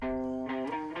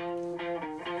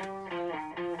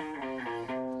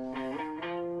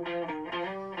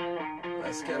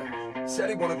Let's get it. Said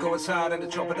he wanna go outside and to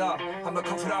chop it up. I'm not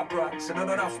comfort up, right? Said not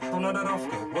enough, I'm not enough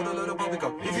good. What a little Bobby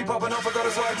go. If he popping off, I got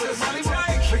his right to money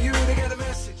break for you to get a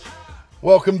message.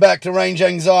 Welcome back to Range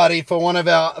Anxiety for one of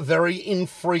our very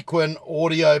infrequent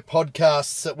audio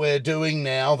podcasts that we're doing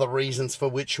now, the reasons for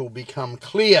which will become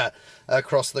clear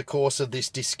across the course of this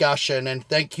discussion. And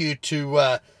thank you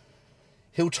to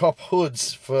Hilltop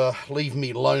Hoods for leaving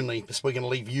me lonely, because we're going to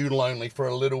leave you lonely for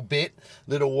a little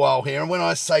while here. And when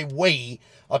I say we,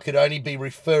 I could only be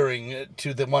referring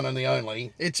to the one and the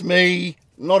only. It's me,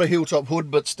 not a Hilltop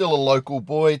Hood, but still a local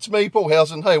boy. It's me, Paul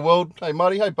Howson. Hey, world. Hey,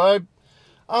 Marty. Hey, babe.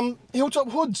 Hilltop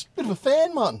Hood's a bit of a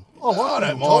fan, man. I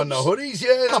don't mind the hoodies,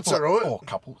 yeah, that's all right.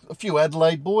 A few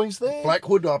Adelaide boys there.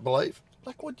 Blackwood, I believe.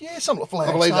 Blackwood, yeah, something like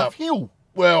Flagstaff I believe that. Hill.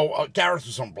 Well, Gareth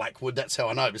was on Blackwood, that's how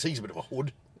I know, because he's a bit of a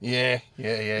hood. Yeah.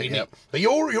 But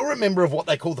you're a member of what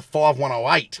they call the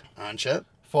 5108, aren't you?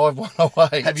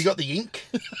 5108. Have you got the ink?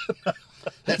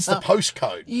 That's the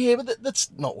postcode. Yeah, but that's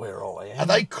not where I am. Are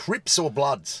they Crips or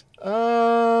Bloods?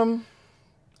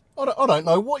 I don't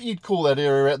know what you'd call that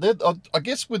area out there. I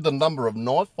guess with the number of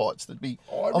knife fights, there'd be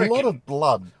a lot of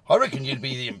blood. I reckon you'd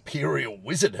be the Imperial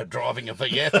Wizard driving a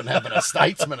VF and having a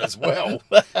Statesman as well.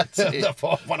 That's it. The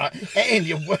 510. And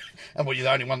you're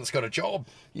the only one that's got a job.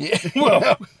 Yeah,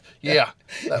 well, yeah,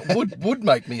 that would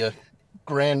make me a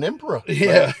Grand Emperor.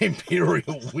 Yeah,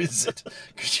 Imperial Wizard.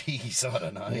 Jeez, I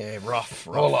don't know. Yeah, rough.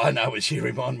 All I know is you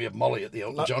remind me of Molly at the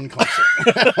Elton John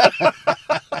concert.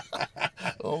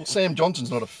 Oh, Sam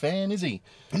Johnson's not a fan, is he?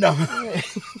 No.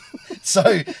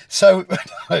 So no,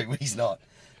 he's not.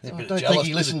 I don't think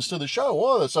he listens to the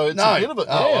show either, so it's a bit of it.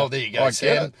 Oh, yeah. well, there you go,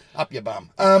 Sam. Up your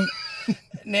bum.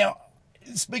 Now,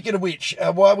 speaking of which,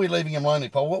 why are we leaving him lonely,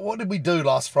 Paul? What did we do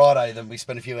last Friday that we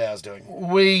spent a few hours doing?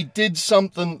 We did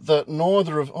something that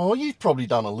neither of... Oh, you've probably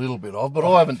done a little bit of, but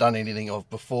I haven't done anything of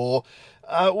before.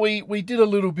 We did a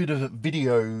little bit of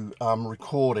video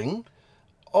recording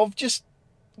of just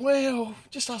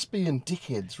us being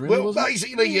dickheads, really, Well, wasn't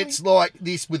basically, it's like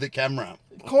this with a camera.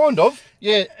 Kind of,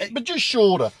 yeah, but just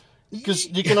shorter, because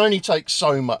you can only take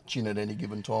so much in at any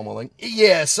given time, I think.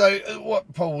 Yeah, so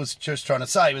what Paul was just trying to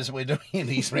say was we're doing in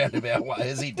his roundabout way,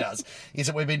 as he does, is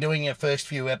that we've been doing our first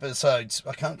few episodes.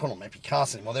 I can't call them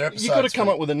epicasts anymore. They're episodes. You've got to come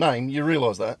up with a name, you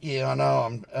realise that? Yeah, I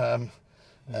know.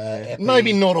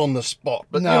 Maybe not on the spot,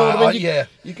 but no, you know what I mean? yeah.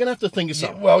 You're going to have to think of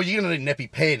something. Well, you're going to need an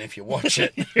EpiPen if you watch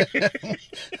it.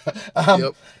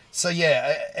 Yep. So,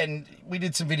 yeah, and we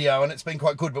did some video, and it's been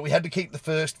quite good, but we had to keep the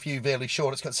first few fairly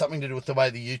short. It's got something to do with the way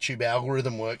the YouTube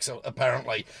algorithm works,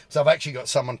 apparently. So I've actually got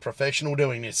someone professional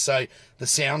doing this, so the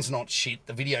sound's not shit,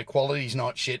 the video quality's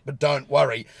not shit, but don't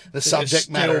worry, the subject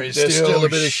matter is still a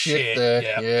bit of shit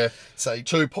there. Yeah. So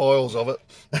two piles of it.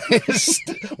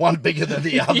 one bigger than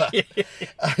the other.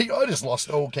 I just lost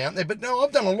all count there, but no,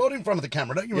 I've done a lot in front of the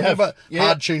camera. Don't you remember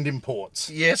Hard-Tuned Imports?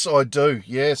 Yes, I do.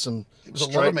 Yes, and it was a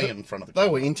lot of me in front of the camera.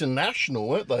 They were international,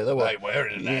 weren't they? They were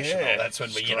international. Yeah, that's when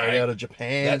we, straight out of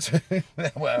Japan.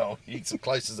 Well, it's the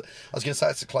closest. I was going to say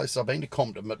it's the closest I've been to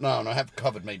Compton, but no, and I have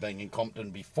covered me being in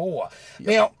Compton before. Yep.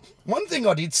 Now, one thing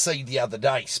I did see the other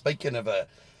day, speaking of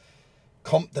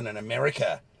Compton in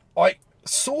America, I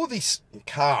saw this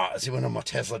car as I went on my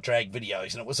Tesla drag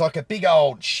videos, and it was like a big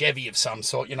old Chevy of some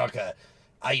sort, like a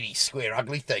 80 square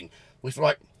ugly thing with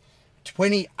like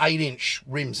 28-inch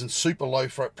rims and super low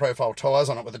profile tyres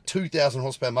on it with a 2,000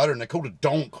 horsepower motor, and they're called a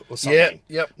donk or something.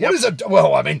 What is a...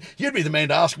 Well, I mean, you'd be the man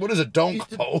to ask, what is a donk,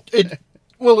 Paul?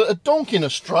 Well, a donk in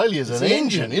Australia is an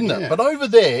engine, isn't it? Yeah. But over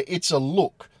there, it's a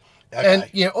look. Okay.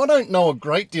 And, I don't know a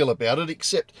great deal about it,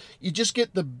 except you just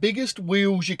get the biggest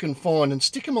wheels you can find and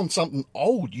stick them on something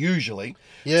old, usually,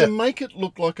 to make it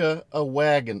look like a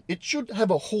wagon. It should have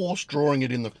a horse drawing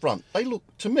it in the front. They look,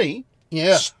 to me,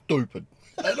 stupid.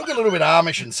 They look a little bit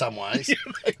Amish in some ways. Yeah,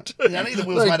 they do. Only the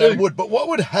wheels made out of wood. But what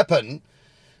would happen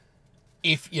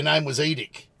if your name was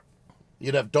Edic?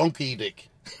 You'd have Donkey Dick.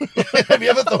 Have you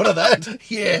ever thought of that?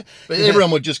 Yeah. But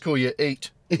everyone would just call you Eat.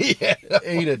 Yeah.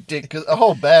 Eat a dick. A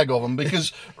whole bag of them,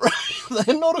 because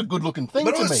they're not a good-looking thing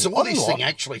to me. But I saw this thing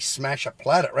actually smash a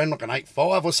plat. It ran like an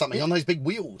 8.5 or something on those big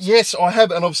wheels. Yes, I have,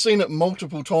 and I've seen it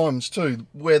multiple times too,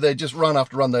 where they just run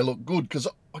after run, they look good, because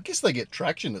I guess they get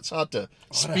traction. It's hard to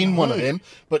spin one of them.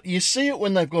 But you see it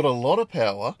when they've got a lot of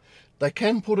power, they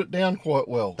can put it down quite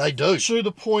well. They do. To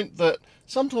the point that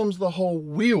sometimes the whole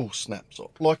wheel snaps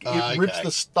off. Like, it rips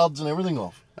the studs and everything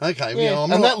off. Okay, yeah.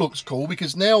 And that looks cool,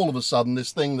 because now all of a sudden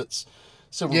this thing that's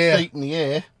several feet in the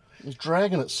air is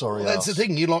dragging its sorry That's ass. the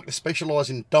thing, you like to specialise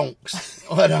in donks.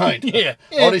 I don't.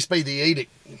 I'll just be the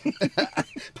edict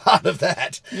part of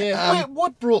that. Yeah.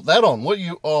 What brought that on?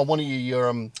 One of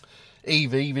your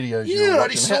EV videos. Yeah, you were I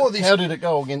watching. just saw this- How did it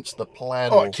go against the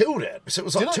Plaid? Oh, or- it killed it. So it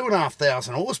was like Did it?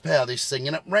 2,500 horsepower, this thing,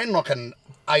 and it ran like an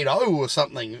 8.0 or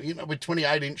something, you know, with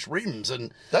 28-inch rims.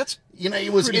 And, That's you know,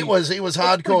 it was pretty- hardcore. pretty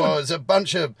It good. was a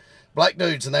bunch of black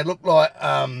dudes, and they looked like,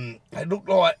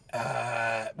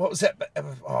 what was that?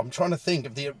 Oh, I'm trying to think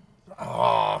of the,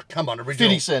 come on, original.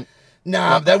 50 Cent.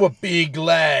 No, they were big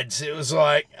lads. It was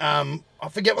like, I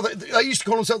forget what they used to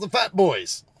call themselves, the Fat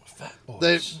Boys. Fat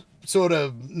Boys. The sort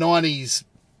of 90s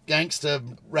gangster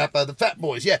rapper, the Fat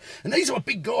Boys, yeah. And these were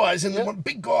big guys, and the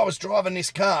big guy was driving this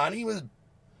car, and he was a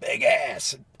big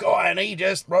ass guy, and he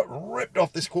just ripped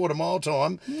off this quarter mile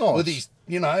time Nice. with his,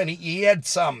 you know, and he had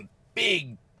some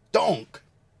big donk.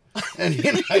 And,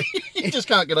 you know, You just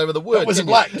can't get over the word. it was a can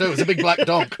you? black, too. It was a big black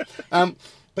donk.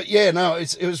 But yeah, no,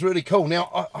 it was really cool.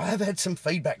 Now, I have had some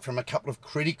feedback from a couple of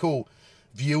critical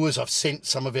viewers I've sent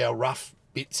some of our rough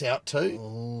bits out to.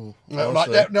 I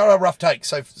see. Not a rough take.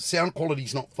 So sound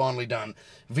quality's not finally done.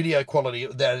 Video quality,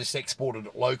 they're just exported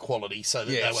at low quality so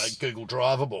that Yes. they were Google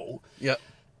drivable. Yep.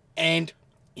 And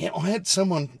yeah, I had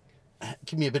someone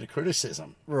give me a bit of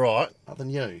criticism, Right. other than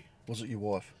you. Was it your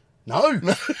wife? No,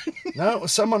 no, it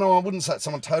was someone, I wouldn't say it's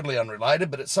someone totally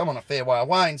unrelated, but it's someone a fair way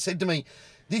away, and said to me,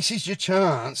 this is your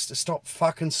chance to stop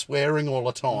fucking swearing all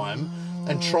the time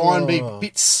and try and be a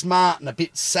bit smart and a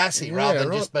bit sassy rather than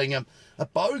right. just being a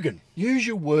bogan. Use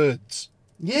your words.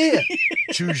 Yeah.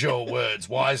 Choose your words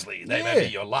wisely. They may Yeah,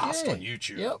 be your last yeah, on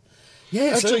YouTube. Yep. Yeah,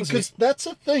 so Actually, it was a because bit- that's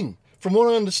a thing. From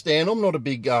what I understand, I'm not a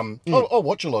big. I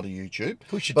watch a lot of YouTube,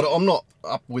 course you but do. I'm not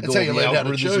up with That's all how you the learn how to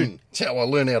algorithms. tune. It's how I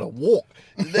learn how to walk.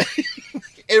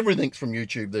 Everything's from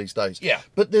YouTube these days. Yeah.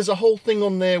 But there's a whole thing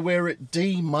on there where it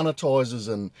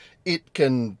demonetizes and it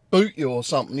can boot you or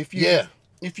something if you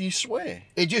if you swear.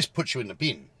 it just puts you in the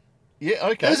bin. Yeah.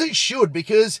 Okay. As it should,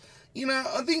 because you know,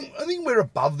 I think we're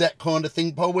above that kind of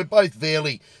thing, Paul. We're both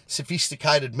fairly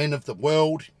sophisticated men of the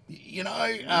world. You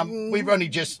know, we've only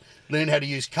just learned how to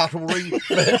use cutlery.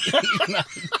 But, you know,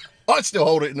 I still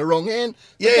hold it in the wrong hand.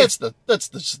 But Yeah.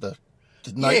 That's the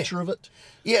nature of it.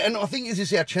 yeah, and I think this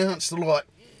is our chance to like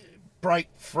break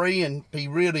free and be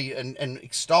really and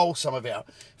extol some of our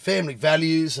family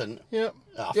values and. Yep.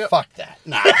 Oh, Yep. fuck that.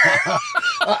 No.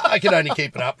 I can only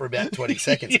keep it up for about 20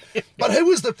 seconds. But who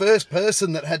was the first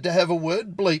person that had to have a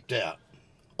word bleeped out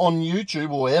On YouTube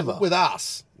or ever. with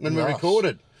us when we Us.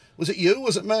 recorded? Was it you or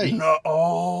was it me? No.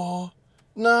 Oh.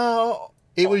 No.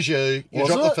 It was you. You Was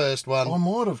dropped the it? first one. I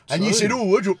might have. And you too. said,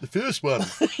 oh, I dropped the first one.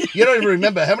 You don't even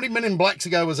remember. How many Men in Blacks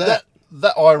ago was that?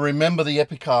 that I remember the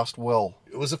Epicast well.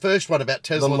 It was the first one about The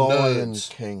Tesla Lion nerds.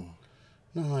 King.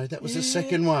 No, that was the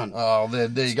second one. Oh, there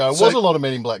you go. It So- was a lot of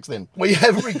Men in Blacks then. We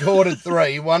have recorded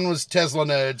 3. One was Tesla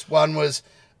nerds. One was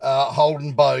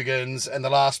Holden Bogans. And the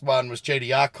last one was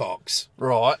GDR Cox.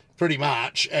 Right. Pretty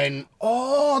much. And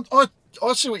Oh,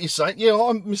 I see what you're saying. Yeah,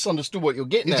 I misunderstood what you're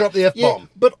getting You at. dropped the F-bomb. Yeah,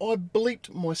 but I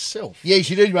bleeped myself. yes,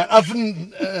 you did, mate.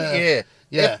 Yeah.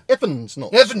 Yeah. Evans,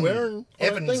 not Evans. swearing, I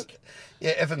don't Evans. think.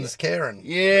 Yeah, Evans Karen.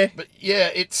 Yeah. But yeah,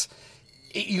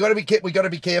 you got to be we got to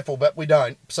be careful, but we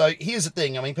don't. So here's the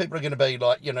thing. I mean, people are going to be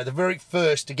like, you know, the very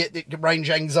first to get the range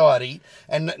anxiety,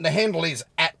 and the handle is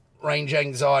at range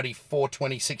anxiety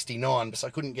 42069. So I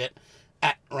couldn't get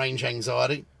at range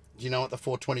anxiety. Do you know what the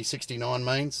 42069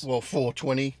 means? Well,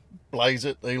 420, blaze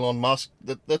it, Elon Musk.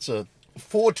 That's a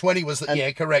 420 was the,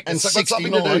 yeah, correct. and It's got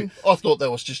something to 69. do. I thought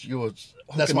that was just yours.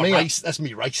 That's hooking my me race. That's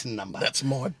me racing number. Up. That's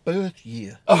my birth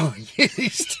year. Oh,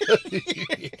 yes.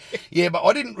 Yeah, but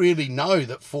I didn't really know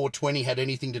that 420 had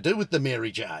anything to do with the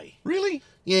Mary J. Really?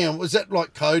 Yeah, was that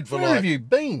like code for Where like have you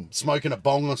been? smoking a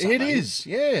bong or something? It is,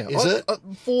 yeah. Is it?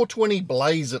 420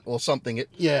 blaze it or something. It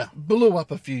Yeah. blew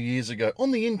up a few years ago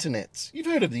on the internets. You've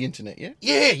heard of the internet, yeah?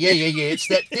 Yeah. It's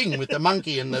that thing with the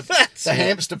monkey and the That's it.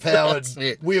 hamster-powered That's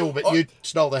it. wheel, but you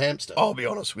stole the hamster. I'll be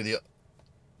honest with you.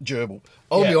 Gerbil.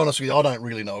 I'll be Yeah. honest with you, I don't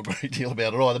really know a great deal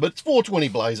about it either, but it's 420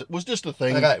 blaze it was just a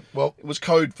thing. Okay, well, It was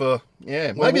code for,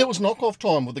 maybe well- it was knockoff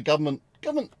time with the government.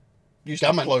 Government used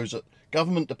Government. to close it.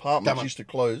 Government departments Government. used to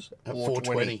close at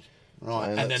 420. 420. Right, And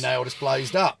and then that's- they all just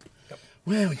blazed up.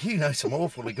 Well, you know some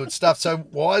awfully good stuff. So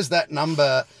why is that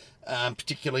number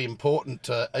particularly important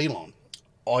to Elon?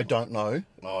 I don't know,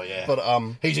 Oh, yeah. but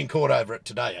He's in court over it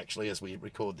today, actually, as we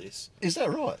record this. is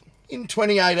that right? In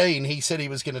 2018, he said he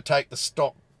was going to take the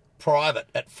stock private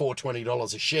at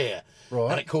 $420 a share.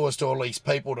 Right. And it caused all these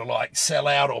people to like sell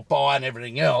out or buy and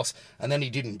everything else. And then he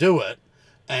didn't do it.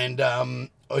 And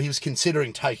he was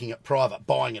considering taking it private,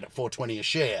 buying it at $4.20 a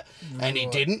share, and he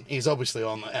didn't. He's obviously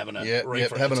on having a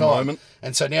reefer having at the a time. moment.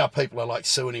 And so now people are like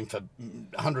suing him for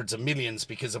hundreds of millions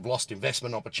because of lost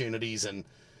investment opportunities and.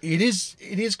 It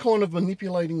is kind of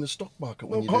manipulating the stock market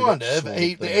when you do Kind that of. sort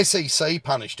The thing. SEC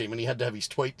punished him, and he had to have his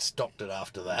tweets doctored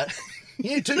after that.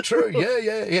 Yeah, too true.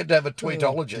 Yeah. He had to have a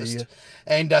tweetologist, dear.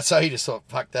 and so he just thought,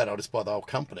 "Fuck that! I'll just buy the whole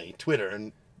company, Twitter,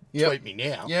 and tweet me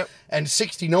now." Yep. And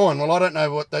 69. Well, I don't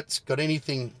know what that's got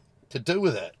anything to do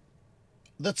with it.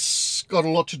 That's got a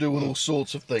lot to do with all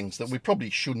sorts of things that we probably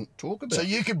shouldn't talk about. So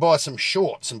you could buy some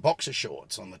shorts, some boxer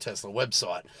shorts on the Tesla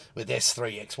website with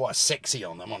S3XY sexy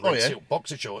on them on red silk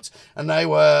boxer shorts, and they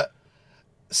were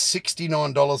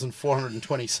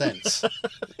 $69.420.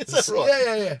 Is that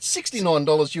right? Yeah.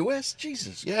 $69 US?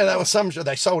 Jesus. Yeah, that was some.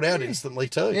 They sold out instantly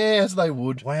too. Yeah, as they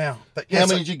would. Wow. But How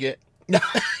many did you get?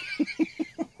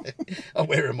 I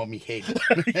wear them on my head.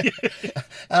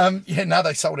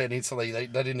 They sold out instantly. They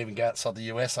didn't even go outside the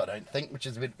US, I don't think, which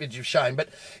is a bit of a shame. But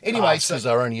anyway, Because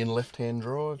they're only in left-hand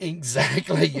drive.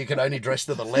 exactly, you can only dress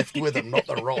to the left with them, not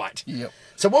the right. Yep.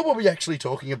 So what were we actually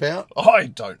talking about? I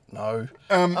don't know.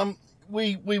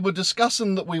 We were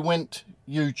discussing that we went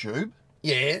YouTube.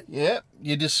 Yeah, Yeah.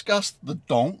 You discussed the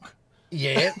donk.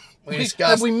 yeah. We Have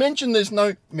discussed we mentioned there's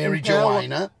no Mary power-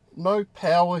 Joanna. No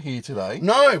power here today.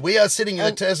 No, we are sitting in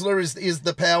a Tesla. Is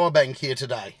the power bank here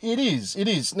today? It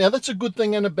is. Now, that's a good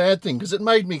thing and a bad thing, because it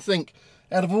made me think,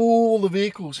 out of all the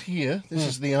vehicles here, this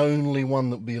is the only one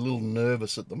that would be a little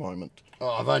nervous at the moment. Oh,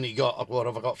 I've only got, what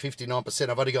have I got, 59%?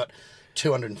 I've only got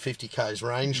 250 k's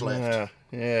range left.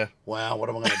 Yeah. Wow, what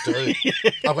am I going to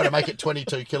do? I've got to make it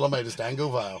 22 kilometres to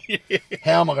Anglevale.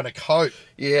 How am I going to cope?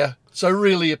 Yeah. So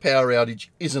really a power outage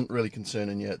isn't really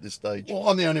concerning you at this stage. Well,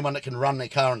 I'm the only one that can run their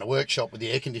car in the workshop with the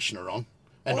air conditioner on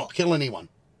and not kill anyone.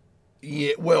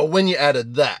 Yeah, well, when you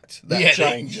added that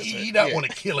changes it. You don't Yeah. want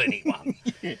to kill anyone.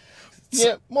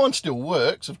 Yeah, mine still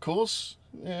works, of course.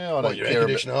 Yeah, I don't your care air about...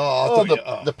 conditioner? Oh, I thought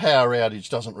you- the power outage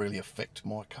doesn't really affect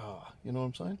my car. You know what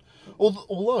I'm saying?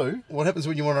 Although... What happens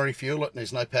when you want to refuel it and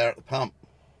there's no power at the pump?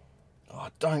 Oh,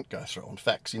 don't go throwing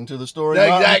facts into the story.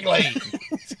 Exactly.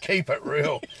 Keep it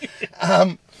real.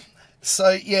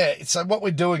 So what we're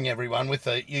doing, everyone, with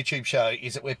the YouTube show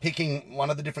is that we're picking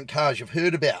one of the different cars you've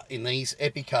heard about in these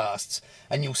epicasts,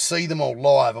 and you'll see them all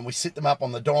live, and we sit them up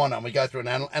on the dyno and we go through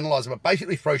and analyse them, but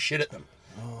basically throw shit at them.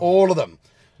 All of them.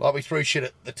 Like we threw shit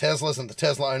at the Teslas and the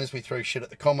Tesla owners, we threw shit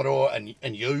at the Commodore and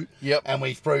you. Yep. And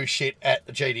we threw shit at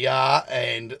the GDR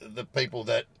and the people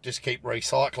that just keep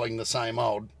recycling the same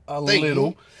old thing.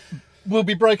 Little. We'll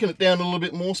be breaking it down a little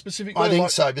bit more specifically. I think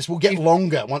so, because we'll get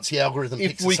longer once the algorithm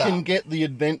picks If we us up. can get the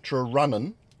Adventure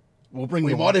running, we'll bring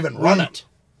We them might on. even run it.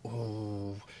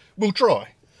 We'll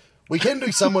try. We can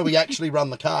do some where we actually run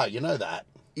the car, you know that.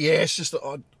 Yeah, it's just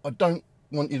that I don't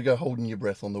want you to go holding your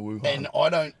breath on the Wuhan. And I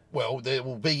don't, well, there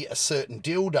will be a certain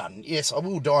deal done. Yes, I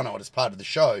will dyno it as part of the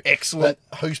show. Excellent.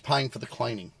 But who's paying for the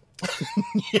cleaning?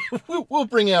 We'll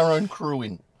bring our own crew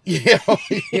in. Yeah,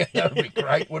 that would be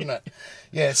great, wouldn't it?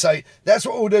 Yeah, so that's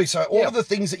what we'll do. So all of the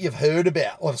things that you've heard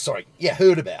about,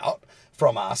 heard about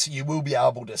from us, you will be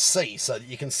able to see, so that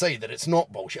you can see that it's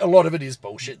not bullshit. A lot of it is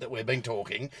bullshit that we've been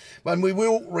talking, but we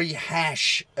will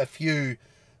rehash a few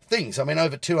things. I mean,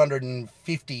 over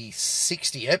 250,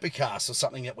 60 epicasts or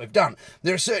something that we've done.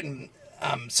 There are certain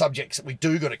subjects that we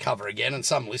do got to cover again, and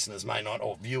some listeners may not,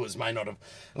 or viewers may not have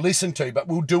listened to, but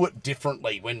we'll do it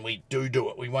differently when we do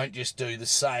it. We won't just do the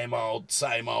same old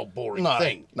boring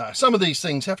thing. No, some of these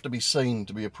things have to be seen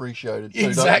to be appreciated too,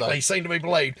 Exactly, don't they? seen to be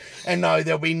believed. And no,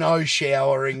 there'll be no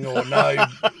showering or no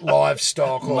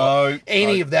livestock or No,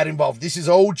 any of that involved. This is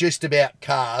all just about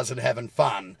cars and having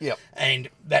fun. Yep. And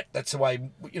that's the way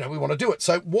we want to do it.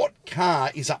 So what car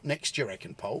is up next, you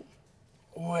reckon, Paul?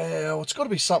 Well, it's got to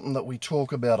be something that we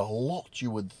talk about a lot, you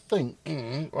would think. Why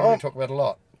don't we talk about a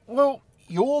lot? Well,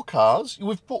 your cars,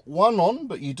 we've put one on,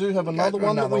 but you do have another through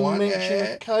one that another we one, mention yeah.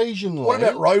 occasionally. What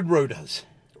about road routers?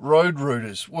 Road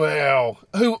routers? Well,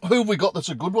 who have we got that's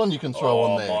a good one you can throw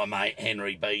on there? My mate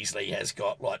Henry Beasley has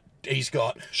got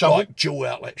Shovel? like dual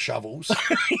outlet shovels.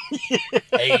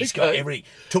 He's got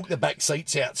took the back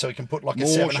seats out so he can put like a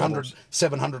More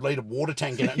 700 litre water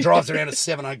tank in it and drives around with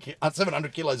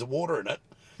 700 kilos of water in it.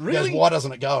 Really? He goes, why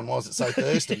doesn't it go and why is it so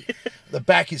thirsty? The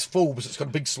back is full because it's got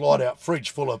a big slide out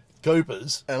fridge full of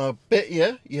Coopers. And I bet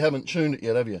you haven't tuned it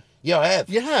yet, have you? Yeah, I have.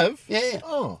 You have? Yeah.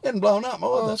 Oh. It hadn't blown up either.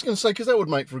 I was going to say, because that would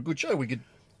make for a good show. We could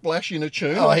flash in a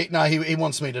tune. Oh, he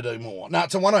wants me to do more. No,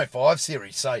 it's a 105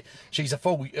 series, so she's a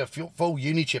full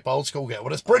Unichip old school girl,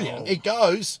 but it's brilliant. It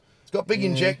goes. It's got big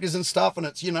injectors and stuff, and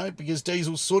it's, because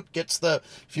diesel soot gets the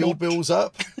fuel bills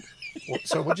up.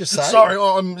 So what'd you say? Sorry,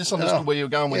 I misunderstood where you were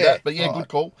going with Yeah, that. But yeah, all right. good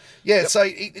call. Yeah, so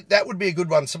that would be a good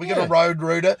one. So we got a road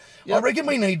router. Yep. I reckon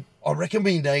we need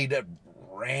a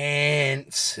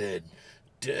rancid,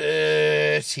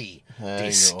 dirty,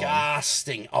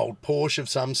 disgusting old Porsche of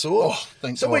some sort. Oh,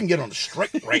 thank so God. we can get on a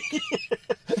street wreck.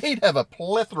 He'd have a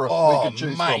plethora we Oh, could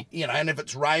choose mate, you know, and if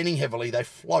it's raining heavily, they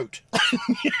float.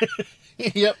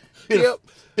 from. Yep.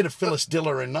 Bit of Phyllis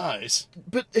Diller in those.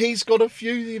 But he's got a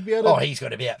few he'd be able to... Oh, he's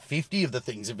got about 50 of the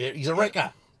things. He's a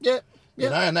wrecker. Yeah. You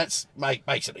know, and that's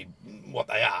basically what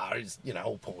they are. Is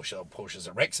all Porsches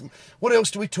are wrecks. And what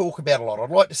else do we talk about a lot? I'd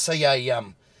like to see a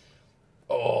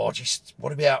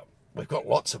what about? We've got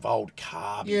lots of old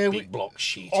carb, big block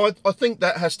shit. I think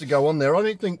that has to go on there. I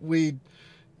don't think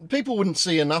people wouldn't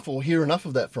see enough or hear enough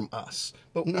of that from us.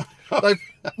 But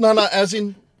no, as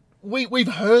in we've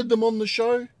heard them on the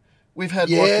show. We've had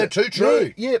too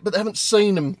true. Yeah, but they haven't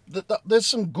seen them. There's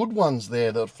some good ones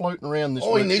there that are floating around this.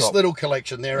 In this little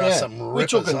collection, there are some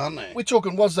rippers, aren't there? We're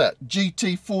talking. What's that?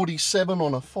 GT47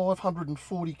 on a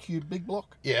 540 cube big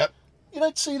block. Yep. You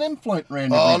don't see them floating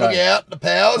around. Oh, every look day. out! The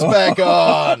power's back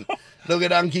on. Look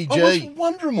at Unky G. I was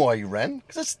wondering why he ran.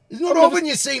 Because it's not often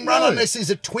you see him run unless there's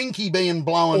a Twinkie being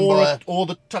blown or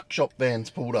the tuck shop van's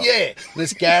pulled up. Yeah,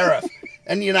 this Gareth.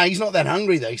 And, he's not that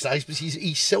hungry these days, but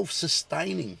he's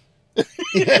self-sustaining.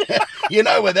 you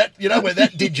know where that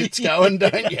digit's going,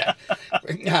 don't you?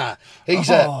 Nah, he's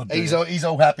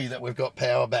all happy that we've got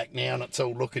power back now and it's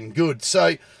all looking good.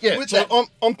 So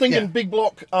I'm thinking big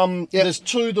block. There's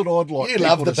two that I'd like. You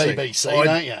love the to BBC, see.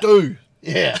 don't you? I do.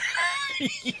 Yeah.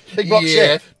 Big block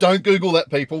Chev. Don't Google that,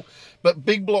 people. But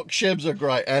big block Chevs are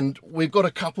great, and we've got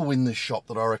a couple in this shop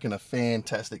that I reckon are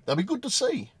fantastic. They'll be good to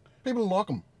see. People like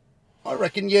them. I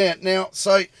reckon, yeah. Now,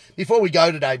 so before we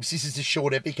go today, because this is a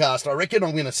short epicast, I reckon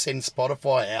I'm going to send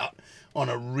Spotify out on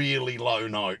a really low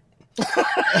note.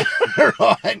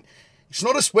 Right? It's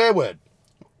not a swear word.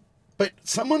 But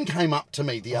someone came up to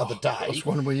me the other day. I was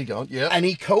wondering where you're going. Yeah. And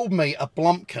he called me a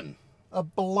blumpkin. A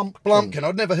blumpkin. Blumpkin.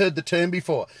 I'd never heard the term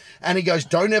before. And he goes,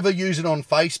 don't ever use it on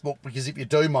Facebook because if you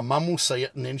do, my mum will see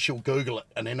it and then she'll Google it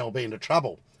and then I'll be into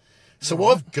trouble. So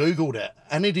I've Googled it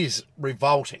and it is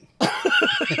revolting.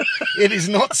 It is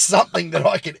not something that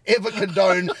I could ever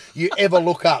condone you ever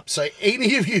look up. So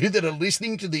any of you that are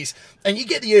listening to this, and you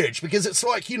get the urge because it's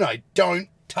like, don't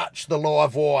touch the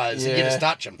live wires and you just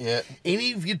touch them. Yeah.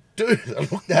 Any of you do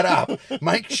look that up,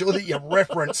 make sure that you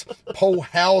reference Paul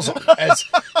Hausen as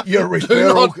your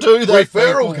referral, do that,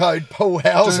 referral people. code Paul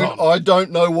Hausen. Dude, I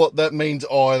don't know what that means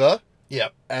either.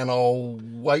 Yep. And I'll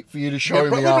wait for you to show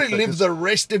You'll me probably after. live the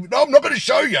rest of... No, I'm not going to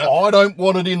show you. I don't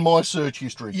want it in my search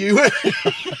history.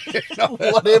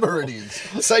 Whatever it is.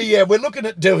 So, yeah, we're looking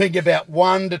at doing about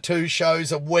 1 to 2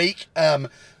 shows a week.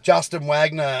 Justin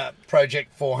Wagner,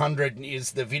 Project 400,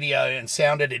 is the video and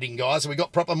sound editing guy. So we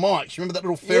got proper mics. Remember that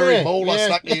little fairy ball I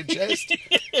stuck to your chest?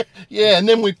 Yeah, and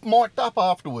then we mic'd up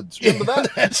afterwards. Remember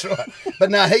that? That's right. But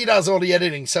no, he does all the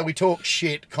editing. So we talk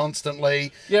shit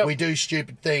constantly. Yep. We do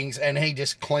stupid things, and he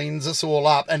just cleans us all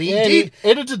up. And he Yeah, did.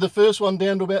 He edited the first one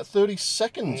down to about 30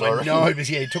 seconds, I reckon. No, because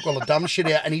he took all the dumb shit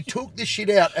out, and he took the shit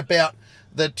out about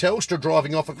the Telstra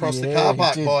driving off across the car he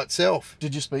park did. by itself.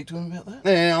 Did you speak to him about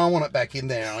that? Yeah, I want it back in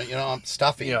there. I'm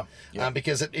stuffy. Yeah.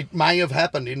 Because it may have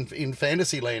happened in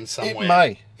Fantasyland somewhere. It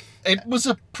may. It was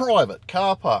a private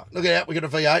car park. Look at that, we got a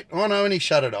V8. Oh no, and he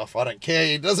shut it off. I don't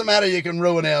care. It doesn't matter, you can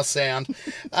ruin our sound.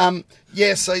 So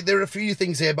there are a few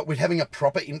things there, but we're having a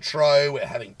proper intro, we're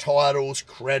having titles,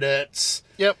 credits.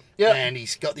 Yep. And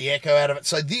he's got the echo out of it.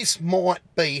 So this might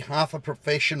be half a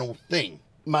professional thing.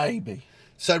 Maybe.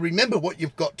 So remember what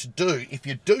you've got to do if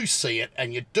you do see it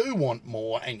and you do want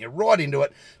more and you're right into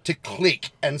it, to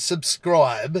click and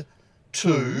subscribe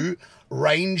to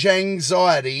Range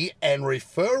Anxiety and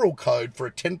referral code for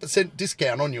a 10%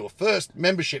 discount on your first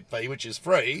membership fee, which is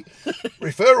free.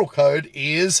 Referral code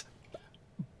is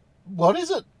What is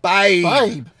it? BABE.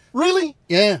 Babe. Really?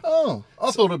 Yeah. Oh,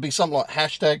 I thought it'd be something like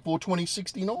hashtag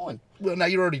 42069. Well, no,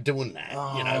 you're already doing that,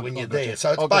 when you're I there. gotcha.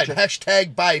 So it's I BABE. gotcha.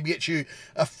 Hashtag BABE gets you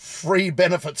a free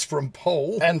benefits from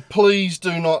Paul. And please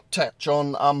do not touch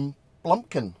on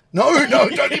Blumpkin. No,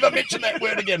 don't even mention that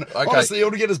word again. Honestly, you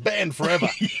ought to get us banned forever.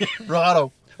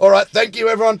 Righto. All right, thank you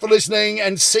everyone for listening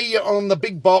and see you on the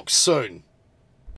big box soon.